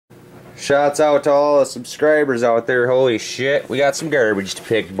Shouts out to all the subscribers out there. Holy shit, we got some garbage to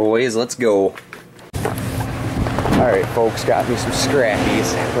pick, boys. Let's go. Alright, folks, got me some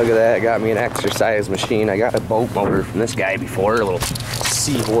scrappies. Look at that, got me an exercise machine. I got a boat motor from this guy before, a little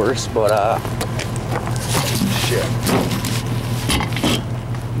seahorse, but shit.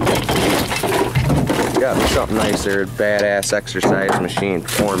 Got me something nice there, badass exercise machine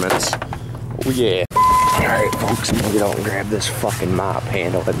performance. Oh yeah. Alright folks, I'm gonna get out and grab this fucking mop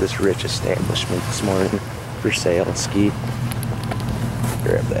handle at this rich establishment this morning for sale, ski.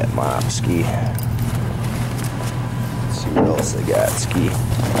 Grab that mop, ski. Let's see what else they got, ski.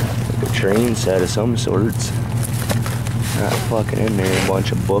 Like a train set of some sorts. Not fucking in there, a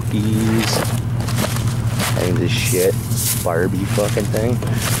bunch of bookies. Kinds of shit. Barbie fucking thing.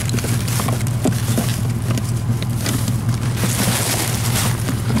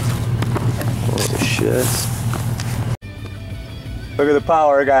 Look at the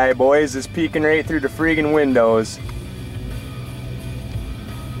power guy, boys. It's peeking right through the friggin' windows.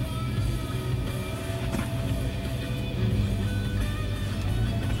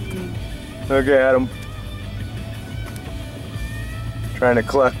 Look at him. Trying to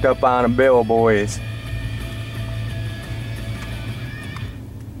collect up on a bill, boys.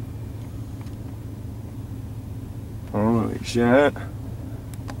 Holy shit.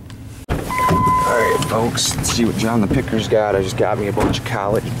 Alright folks, let's see what John the Picker's got. I just got me a bunch of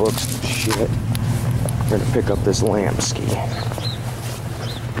college books and shit. We're gonna pick up this lamp ski.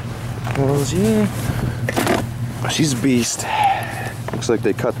 Hells yeah. She's a beast. Looks like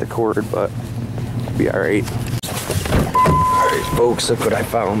they cut the cord, but it'll be alright. Alright folks, look what I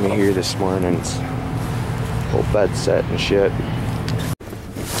found me here this morning. It's a whole bed set and shit.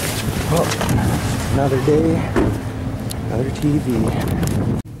 Well, another day, another TV.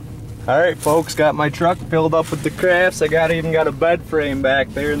 Alright folks, got my truck filled up with the crafts. I even got a bed frame back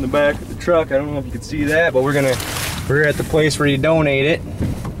there in the back of the truck. I don't know if you can see that, but we're at the place where you donate it.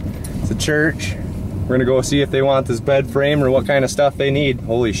 It's a church. We're gonna go see if they want this bed frame or what kind of stuff they need.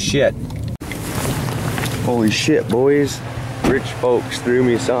 Holy shit. Holy shit, boys. Rich folks threw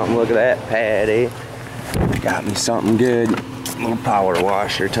me something. Look at that pad, eh? Got me something good. A little power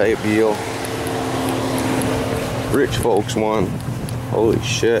washer type deal. Rich folks won. Holy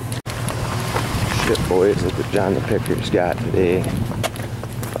shit. Shit, boys, look what John the Picker's got today.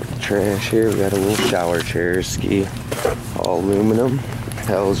 The trash here, we got a little shower chair, ski. All aluminum.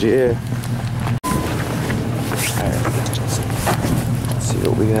 Hells yeah. Alright, let's see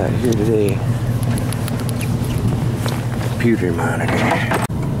what we got here today. Computer monitor.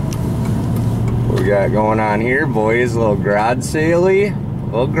 What we got going on here, boys? A little garage sale-y?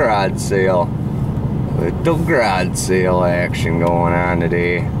 Little garage sale. Little garage sale action going on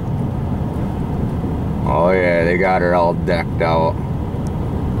today. Oh yeah, they got her all decked out.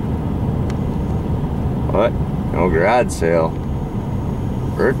 What? No garage sale.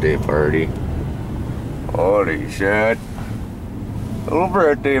 Birthday party. Holy shit. Little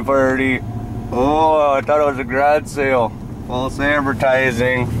birthday party. Oh, I thought it was a garage sale. False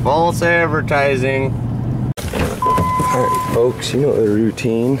advertising. False advertising. Alright folks, you know the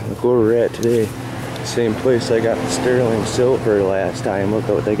routine. Look where we're at today. Same place I got the sterling silver last time. Look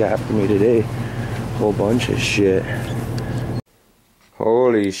at what they got for me today. Whole bunch of shit.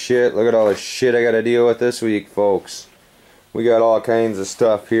 Holy shit, look at all the shit I gotta deal with this week, folks. We got all kinds of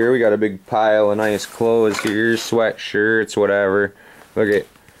stuff here. We got a big pile of nice clothes here, sweatshirts, whatever. Look at,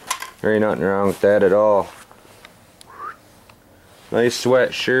 there ain't nothing wrong with that at all. Nice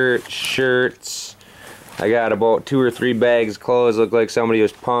sweatshirts, shirts. I got about 2 or 3 bags of clothes. Looked like somebody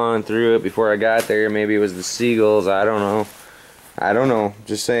was pawing through it before I got there. Maybe it was the seagulls. I don't know. I don't know.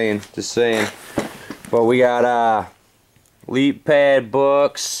 Just saying. Just saying. But we got leap pad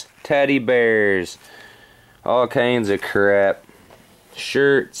books, teddy bears, all kinds of crap.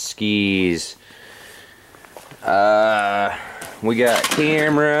 Shirts, skis. We got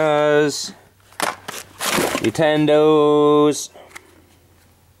cameras, Nintendos,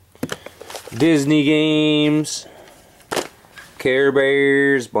 Disney games, Care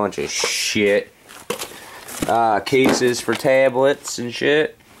Bears, bunch of shit. Cases for tablets and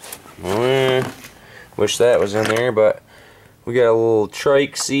shit. Wish that was in there, but we got a little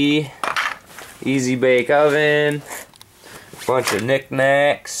Trixie, easy bake oven, bunch of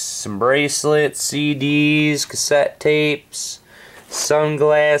knickknacks, some bracelets, CDs, cassette tapes,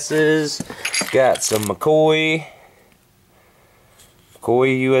 sunglasses. Got some McCoy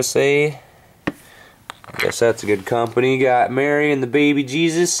USA. I guess that's a good company. Got Mary and the baby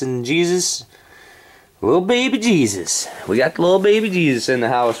Jesus and Jesus. Little baby Jesus. We got the little baby Jesus in the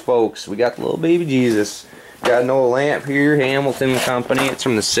house, folks. We got the little baby Jesus. Got an old lamp here, Hamilton Company. It's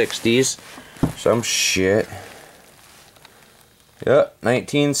from the 60s. Some shit. Yep,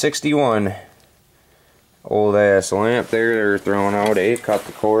 1961. Old ass lamp there they're throwing out, eh? Cut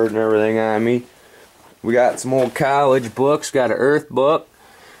the cord and everything on me. We got some old college books. Got an Earth book.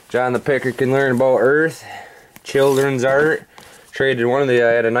 John the Picker Can Learn About Earth. Children's art. Traded one of the,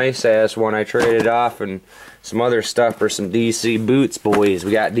 I had a nice ass one. I traded off and some other stuff for some DC Boots boys.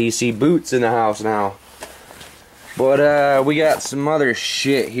 We got DC Boots in the house now. But we got some other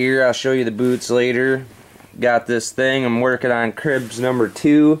shit here. I'll show you the boots later. Got this thing. I'm working on cribs number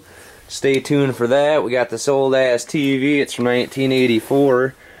 2. Stay tuned for that. We got this old ass TV. It's from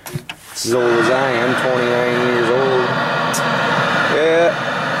 1984. It's as old as I am, 29 years old.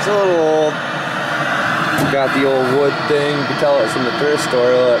 Yeah, it's a little old. Got the old wood thing. You can tell it's from the thrift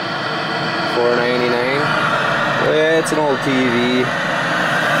store. Look, $4.99. Yeah, it's an old TV.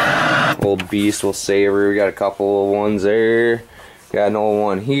 Old Beast will saver. We got a couple of ones there. Got an old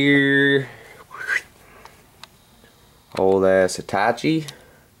one here. Old ass Hitachi.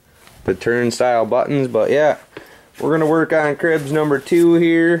 The turnstile buttons, but yeah, we're gonna work on cribs number 2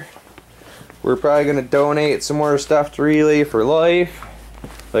 here. We're probably gonna donate some more stuff to Relay for Life,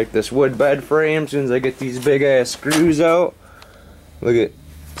 like this wood bed frame. As soon as I get these big ass screws out, look at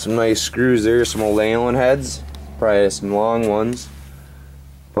some nice screws there. Some old Allen heads, probably some long ones,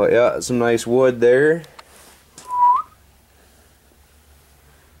 but yeah, some nice wood there.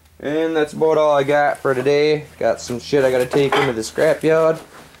 And that's about all I got for today. Got some shit I gotta take into the scrapyard.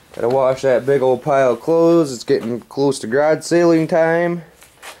 Gotta wash that big old pile of clothes. It's getting close to garage sailing time.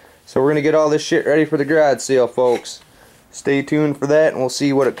 So we're gonna get all this shit ready for the garage sale, folks. Stay tuned for that and we'll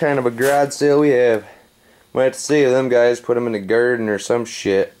see what kind of a garage sale we have. Might have to save them guys, put them in the garden or some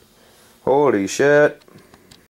shit. Holy shit.